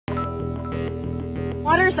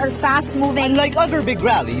Waters are fast-moving. Unlike other big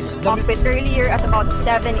rallies, Cockpit earlier at about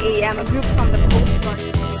 7 a.m. A group from the Coast Guard.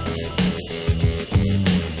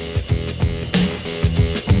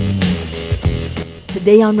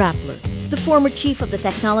 Today on Rappler, the former chief of the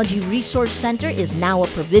Technology Resource Center is now a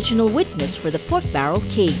provisional witness for the pork barrel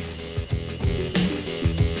case.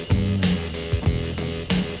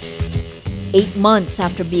 8 months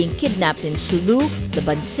after being kidnapped in Sulu, the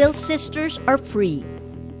Bansil sisters are free.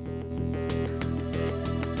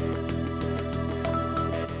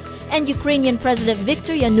 And Ukrainian President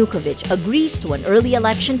Viktor Yanukovych agrees to an early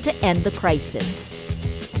election to end the crisis.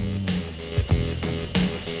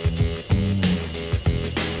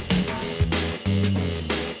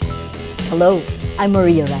 Hello, I'm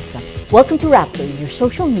Maria Ressa. Welcome to Rappler, your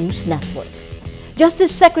social news network.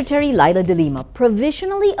 Justice Secretary Laila de Lima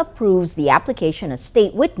provisionally approves the application as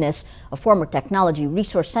state witness of former Technology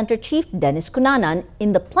Resource Center Chief Dennis Cunanan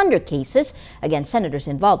in the plunder cases against senators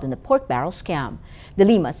involved in the pork barrel scam. De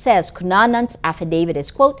Lima says Cunanan's affidavit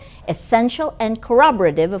is, quote, essential and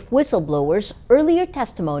corroborative of whistleblowers' earlier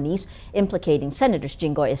testimonies implicating Senators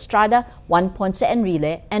Jinggoy Estrada, Juan Ponce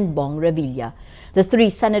Enrile, and Bong Revilla. The three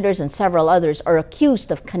senators and several others are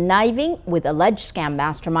accused of conniving with alleged scam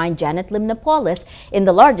mastermind Janet Limnapolis in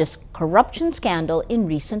the largest corruption scandal in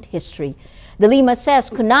recent history. De Lima says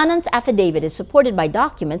Cunanan's affidavit is supported by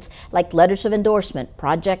documents like letters of endorsement,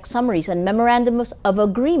 project summaries, and memorandums of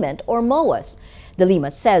agreement, or MOAs. De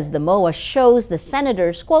Lima says the MOA shows the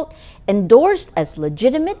senators, quote, endorsed as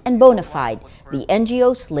legitimate and bona fide the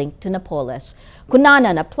NGOs linked to Napoles.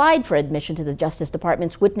 Cunanan applied for admission to the Justice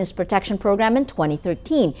Department's Witness Protection Program in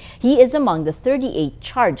 2013. He is among the 38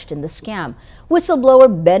 charged in the scam.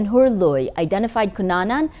 Whistleblower Ben-Hur Loy identified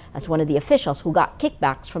Cunanan as one of the officials who got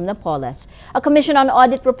kickbacks from Napoles. A Commission on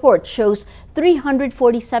Audit report shows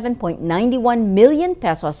 347.91 million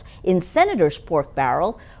pesos in senators' pork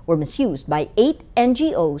barrel were misused by 8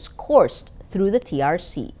 NGOs coursed through the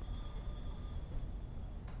TRC.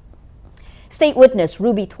 State witness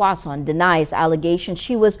Ruby Tuason denies allegations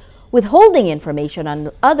she was withholding information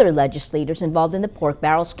on other legislators involved in the pork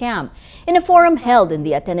barrel scam. In a forum held in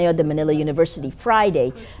the Ateneo de Manila University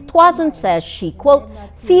Friday, Tuason says she, quote,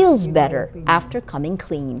 feels better after coming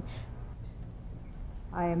clean.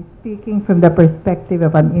 I am speaking from the perspective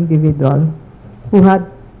of an individual who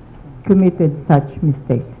had committed such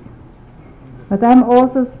mistakes. But I'm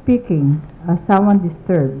also speaking as someone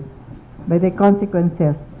disturbed by the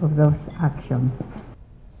consequences of those actions.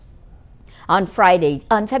 On Friday,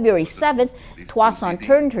 on February 7th, Tuason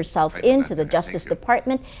turned herself in to the Justice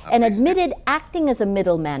Department and admitted acting as a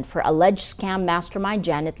middleman for alleged scam mastermind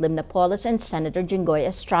Janet Limnapolis and Senator Jinggoy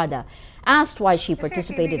Estrada. Asked why she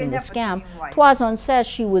participated in the scam, Tuason says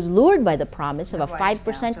she was lured by the promise of a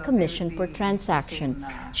 5% commission per transaction.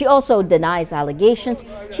 She also denies allegations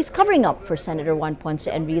she's covering up for Senator Juan Ponce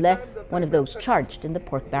Enrile, one of those charged in the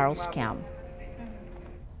pork barrel scam.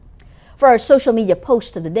 For our social media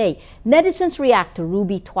post of the day, netizens react to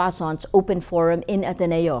Ruby Tuason's open forum in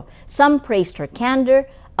Ateneo. Some praised her candor,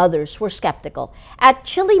 others were skeptical. At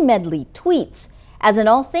Chili Medley tweets, as in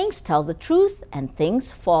all things, tell the truth and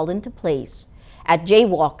things fall into place. At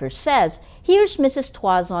Jaywalker says, here's Mrs.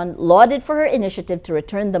 Tuason lauded for her initiative to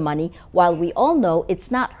return the money while we all know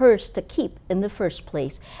it's not hers to keep in the first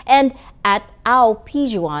place. And at Ao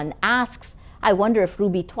Pijuan asks, I wonder if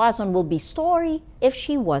Ruby Tuason will be sorry if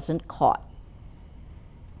she wasn't caught.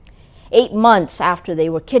 8 months after they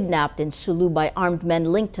were kidnapped in Sulu by armed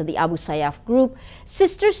men linked to the Abu Sayyaf group,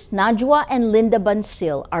 sisters Najwa and Linda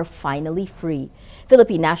Bansil are finally free.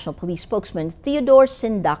 Philippine National Police spokesman Theodore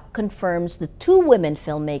Sindak confirms the 2 women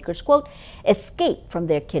filmmakers, quote, escaped from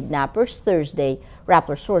their kidnappers Thursday.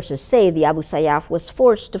 Rappler sources say the Abu Sayyaf was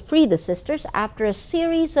forced to free the sisters after a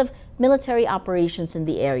series of military operations in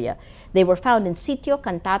the area. They were found in Sitio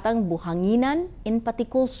Cantatang Buhanginan in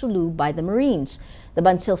Patikul, Sulu by the Marines. The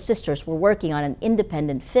Bansil sisters were working on an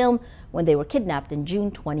independent film when they were kidnapped in June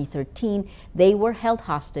 2013. They were held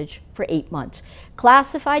hostage for 8 months.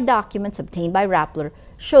 Classified documents obtained by Rappler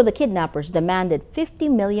show the kidnappers demanded 50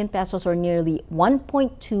 million pesos or nearly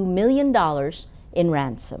 $1.2 million in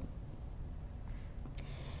ransom.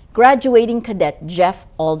 Graduating cadet Jeff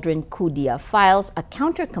Aldrin Cudia files a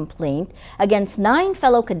counter-complaint against 9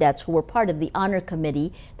 fellow cadets who were part of the honor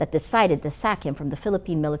committee that decided to sack him from the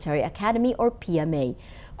Philippine Military Academy, or PMA.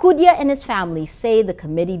 Cudia and his family say the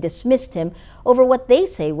committee dismissed him over what they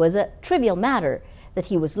say was a trivial matter, that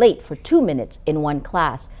he was late for 2 minutes in one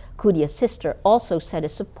class. Cudia's sister also said a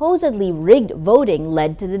supposedly rigged voting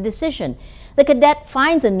led to the decision. The cadet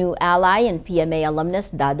finds a new ally in PMA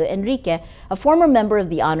alumnus Dado Enrique, a former member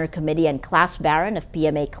of the Honor Committee and class baron of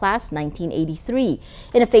PMA Class 1983.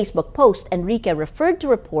 In a Facebook post, Enrique referred to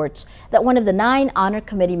reports that one of the 9 Honor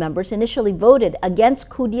Committee members initially voted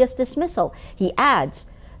against Cudia's dismissal. He adds,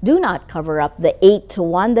 "Do not cover up the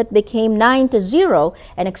 8-1 that became 9-0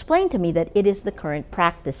 and explain to me that it is the current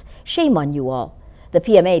practice. Shame on you all." The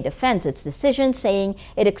PMA defends its decision, saying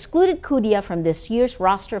it excluded Cudia from this year's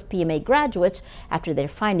roster of PMA graduates after their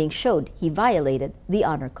findings showed he violated the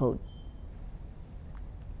honor code.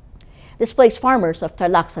 Displaced farmers of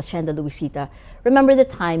Tarlac's Hacienda Luisita remember the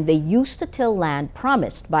time they used to till land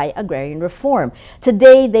promised by agrarian reform.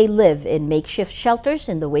 Today, they live in makeshift shelters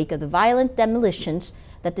in the wake of the violent demolitions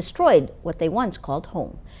that destroyed what they once called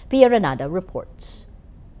home. Pia Renada reports.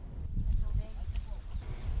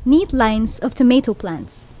 Neat lines of tomato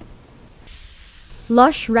plants.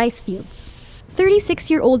 Lush rice fields.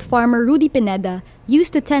 36-year-old farmer Rudy Pineda used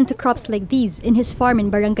to tend to crops like these in his farm in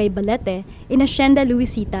Barangay Balete in Hacienda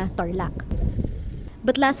Luisita, Tarlac.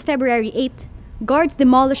 But last February 8, guards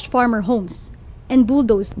demolished farmer homes and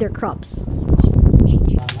bulldozed their crops.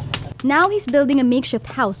 Now he's building a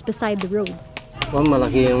makeshift house beside the road.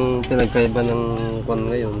 Malaki yung pinagkaiba ng kwan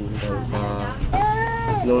ngayon dahil sa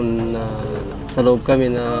noon sa loob kami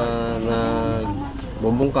na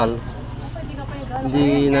nagbubungkal,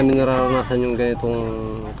 hindi namin nararanasan yung ganitong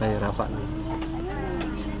kahirapan.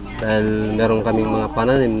 Dahil meron kaming mga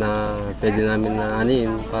pananim na pwede namin na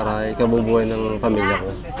aniin para ikabubuhay ng pamilya ko.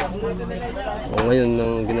 O ngayon,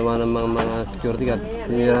 nang ginawa ng mga security guard,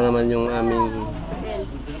 tinira naman yung aming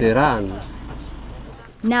tiraan.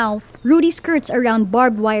 Now, Rudy skirts around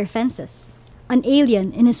barbed wire fences, an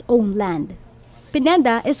alien in his own land.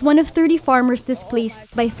 Pineda is one of 30 farmers displaced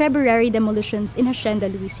by February demolitions in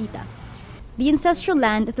Hacienda Luisita. The ancestral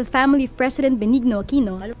land of the family of President Benigno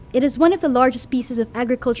Aquino, it is one of the largest pieces of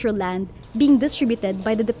agricultural land being distributed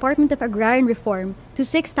by the Department of Agrarian Reform to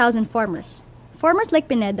 6,000 farmers. Farmers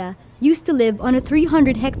like Pineda used to live on a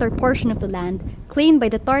 300-hectare portion of the land claimed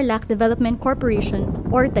by the Tarlac Development Corporation,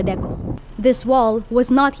 or TEDECO. This wall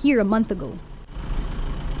was not here a month ago.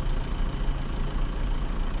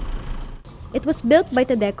 It was built by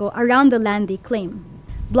TEDECO around the land they claim,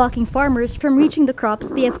 blocking farmers from reaching the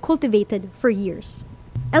crops they have cultivated for years.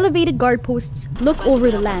 Elevated guard posts look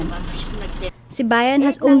over the land. Sibayan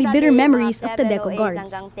has only bitter memories of TEDECO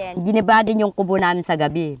guards. Giniba din yung kubo namin sa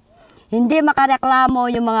gabi. Hindi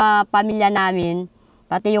makareklamo yung mga pamilya namin,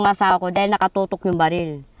 pati yung asawa ko, dahil nakatutok yung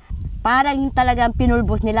baril. Parang talagang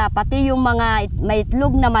pinulbos nila, pati yung mga may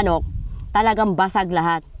itlog na manok, talagang basag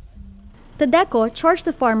lahat. TEDECO charged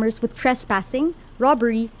the farmers with trespassing,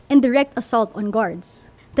 robbery, and direct assault on guards.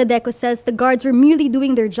 TEDECO says the guards were merely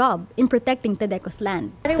doing their job in protecting TEDECO's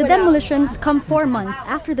land. The demolitions come 4 months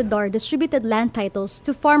after the DAR distributed land titles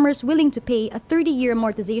to farmers willing to pay a 30-year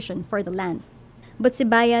amortization for the land. But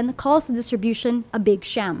Sibayan calls the distribution a big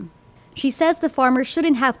sham. She says the farmers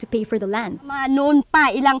shouldn't have to pay for the land. Noon pa,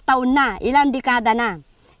 ilang taon na, ilang dekada na,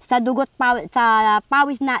 sa dugot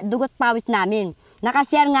pawis namin,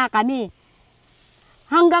 nakashare nga kami.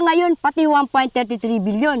 Hanggang ngayon, pati 1.33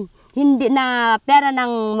 billion, hindi na pera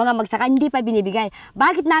ng mga magsaka, hindi pa binibigay.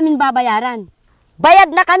 Bakit namin babayaran?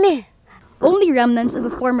 Bayad na kami! Only remnants of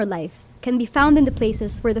a former life can be found in the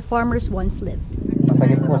places where the farmers once lived.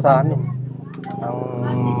 Masakit po sa amin ang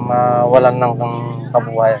mawalan ng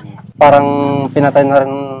kabuhayan. Parang pinatay na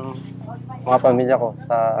rin mga pamilya ko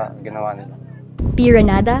sa ginawa nila.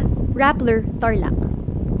 Piranada, Rappler, Tarlac.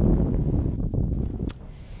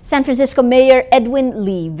 San Francisco Mayor Edwin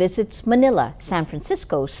Lee visits Manila, San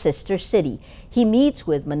Francisco's sister city. He meets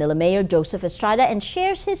with Manila Mayor Joseph Estrada and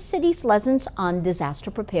shares his city's lessons on disaster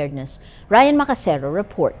preparedness. Ryan Macasero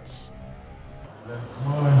reports.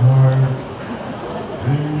 My heart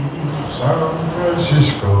in San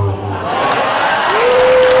Francisco.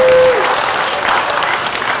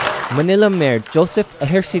 Manila Mayor Joseph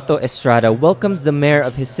Ejercito Estrada welcomes the mayor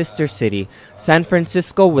of his sister city, San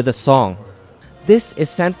Francisco, with a song. This is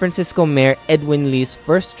San Francisco Mayor Edwin Lee's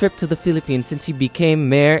first trip to the Philippines since he became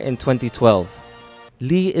mayor in 2012.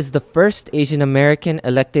 Lee is the first Asian American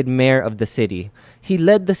elected mayor of the city. He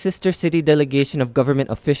led the sister city delegation of government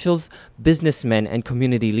officials, businessmen, and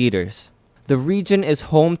community leaders. The region is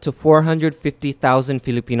home to 450,000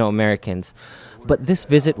 Filipino Americans, but this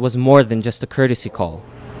visit was more than just a courtesy call.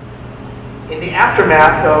 In the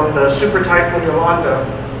aftermath of the Super Typhoon Yolanda,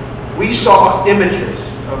 we saw images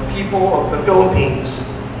of people of the Philippines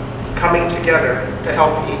coming together to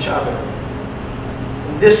help each other.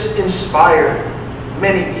 And this inspired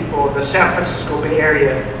many people of the San Francisco Bay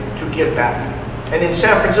Area to to give back. And in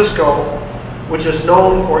San Francisco, which is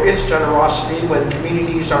known for its generosity when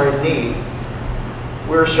communities are in need,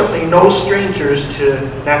 we're certainly no strangers to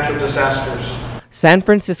natural disasters. San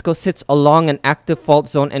Francisco sits along an active fault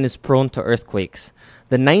zone and is prone to earthquakes.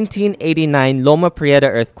 The 1989 Loma Prieta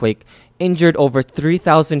earthquake injured over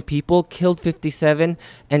 3,000 people, killed 57,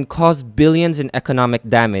 and caused billions in economic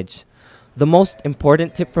damage. The most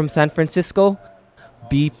important tip from San Francisco: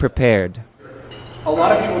 be prepared. A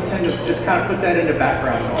lot of people tend to just kind of put that into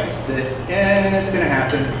background noise, that, it's going to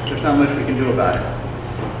happen, there's not much we can do about it.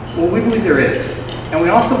 Well, we believe there is. And we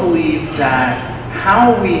also believe that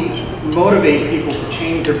how we motivate people to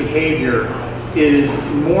change their behavior is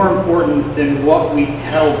more important than what we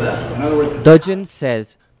tell them. In other words, Dudgeon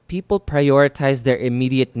says people prioritize their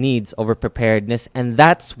immediate needs over preparedness, and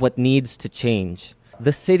that's what needs to change.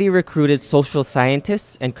 The city recruited social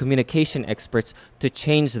scientists and communication experts to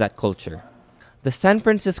change that culture. The San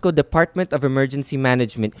Francisco Department of Emergency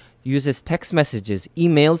Management uses text messages,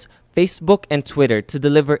 emails, Facebook, and Twitter to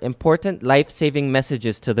deliver important life-saving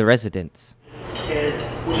messages to the residents. Is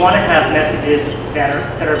we want to have messages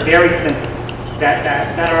that are very simple, that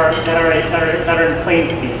are in plain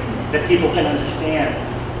speak, that people can understand.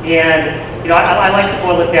 And I like to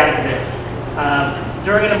boil it down to this: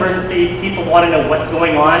 during an emergency, people want to know what's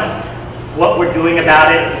going on, what we're doing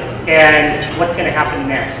about it, and what's going to happen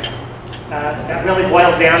next. That really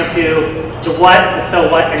boils down to the what, the so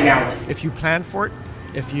what, and now. If you plan for it,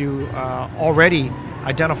 if you already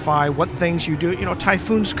identify what things you do,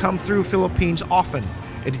 typhoons come through Philippines often.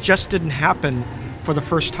 It just didn't happen for the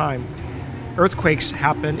first time. Earthquakes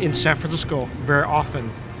happen in San Francisco very often.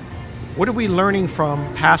 What are we learning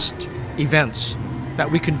from past events that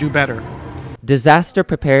we can do better? Disaster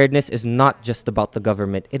preparedness is not just about the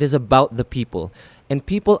government, it is about the people. And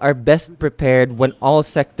people are best prepared when all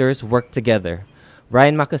sectors work together.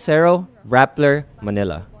 Ryan Macasero, Rappler,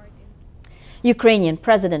 Manila. Ukrainian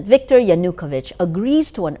President Viktor Yanukovych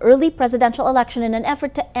agrees to an early presidential election in an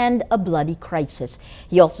effort to end a bloody crisis.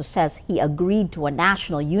 He also says he agreed to a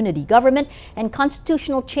national unity government and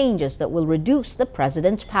constitutional changes that will reduce the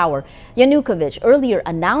president's power. Yanukovych earlier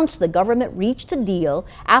announced the government reached a deal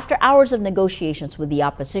after hours of negotiations with the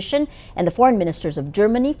opposition and the foreign ministers of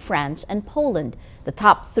Germany, France, and Poland. The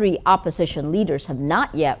top three opposition leaders have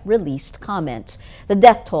not yet released comments. The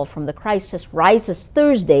death toll from the crisis rises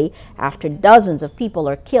Thursday after dozens of people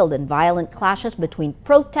are killed in violent clashes between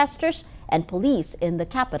protesters and police in the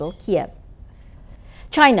capital, Kiev.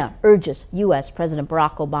 China urges U.S. President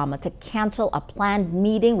Barack Obama to cancel a planned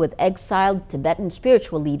meeting with exiled Tibetan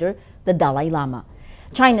spiritual leader, the Dalai Lama.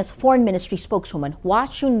 China's Foreign Ministry spokeswoman Hua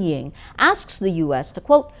Chunying asks the U.S. to,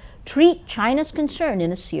 quote, treat China's concern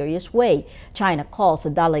in a serious way. China calls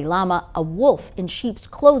the Dalai Lama a wolf in sheep's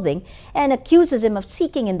clothing and accuses him of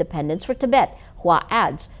seeking independence for Tibet. Hua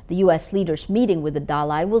adds the U.S. leaders meeting with the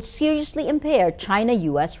Dalai will seriously impair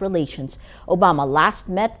China-U.S. relations. Obama last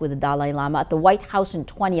met with the Dalai Lama at the White House in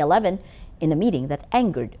 2011 in a meeting that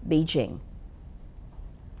angered Beijing.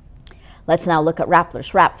 Let's now look at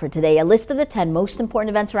Rappler's Wrap for today, a list of the 10 most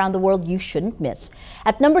important events around the world you shouldn't miss.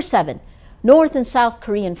 At number 7, North and South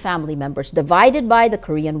Korean family members divided by the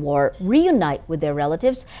Korean War reunite with their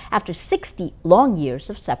relatives after 60 long years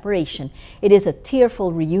of separation. It is a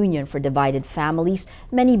tearful reunion for divided families.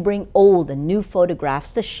 Many bring old and new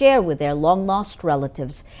photographs to share with their long-lost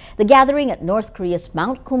relatives. The gathering at North Korea's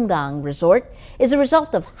Mount Kumgang resort is a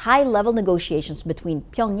result of high-level negotiations between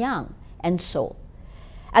Pyongyang and Seoul.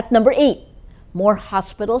 At number 8, more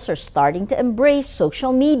hospitals are starting to embrace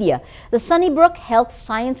social media. The Sunnybrook Health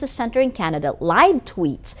Sciences Center in Canada live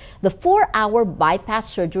tweets the 4-hour bypass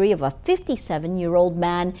surgery of a 57-year-old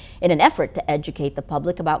man in an effort to educate the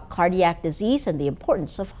public about cardiac disease and the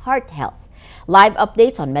importance of heart health. Live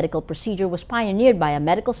updates on medical procedure was pioneered by a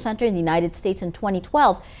medical center in the United States in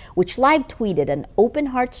 2012, which live tweeted an open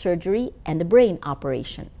heart surgery and a brain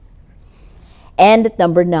operation. And at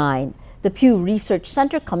number 9, the Pew Research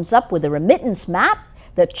Center comes up with a remittance map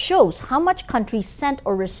that shows how much countries sent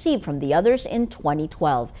or received from the others in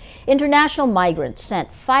 2012. International migrants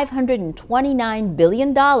sent $529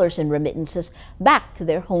 billion in remittances back to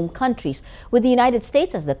their home countries, with the United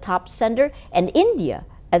States as the top sender and India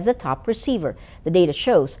as the top receiver. The data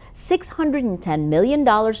shows $610 million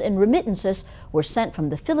in remittances were sent from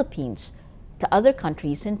the Philippines to other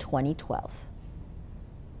countries in 2012.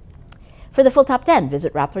 For the full top 10,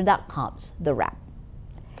 visit Rappler.com's The Wrap.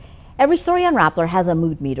 Every story on Rappler has a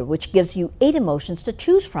mood meter, which gives you 8 emotions to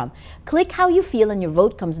choose from. Click how you feel and your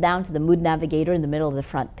vote comes down to the mood navigator in the middle of the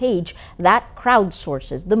front page. That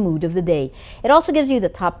crowdsources the mood of the day. It also gives you the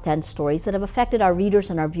top 10 stories that have affected our readers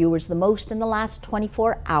and our viewers the most in the last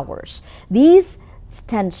 24 hours. These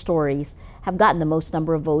 10 stories have gotten the most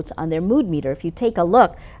number of votes on their mood meter. If you take a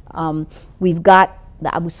look, we've got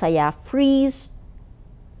the Abu Sayyaf freeze,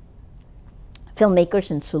 filmmakers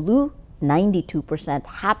in Sulu, 92%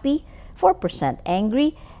 happy, 4%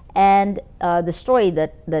 angry, and the story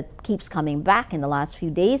that keeps coming back in the last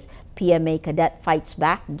few days, PMA cadet fights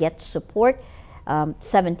back, gets support,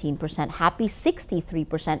 17% happy,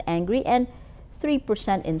 63% angry, and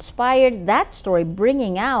 3% inspired. That story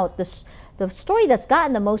bringing out the story that's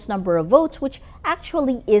gotten the most number of votes, which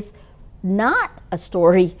actually is not a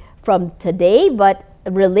story from today, but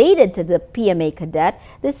related to the PMA cadet.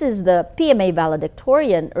 This is the PMA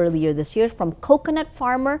valedictorian earlier this year, from coconut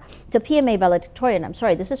farmer to PMA valedictorian. I'm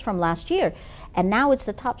sorry, this is from last year. And now it's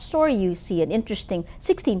the top story. You see an interesting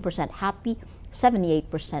 16% happy,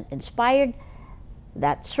 78% inspired.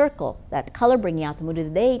 That circle, that color bringing out the mood of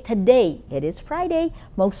the day. Today, it is Friday.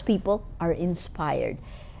 Most people are inspired.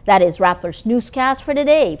 That is Rappler's newscast for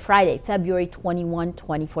today, Friday, February 21,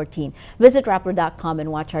 2014. Visit Rappler.com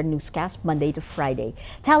and watch our newscast Monday to Friday.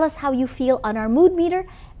 Tell us how you feel on our mood meter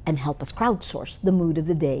and help us crowdsource the mood of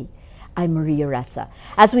the day. I'm Maria Ressa.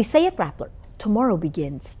 As we say at Rappler, tomorrow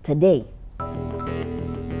begins today.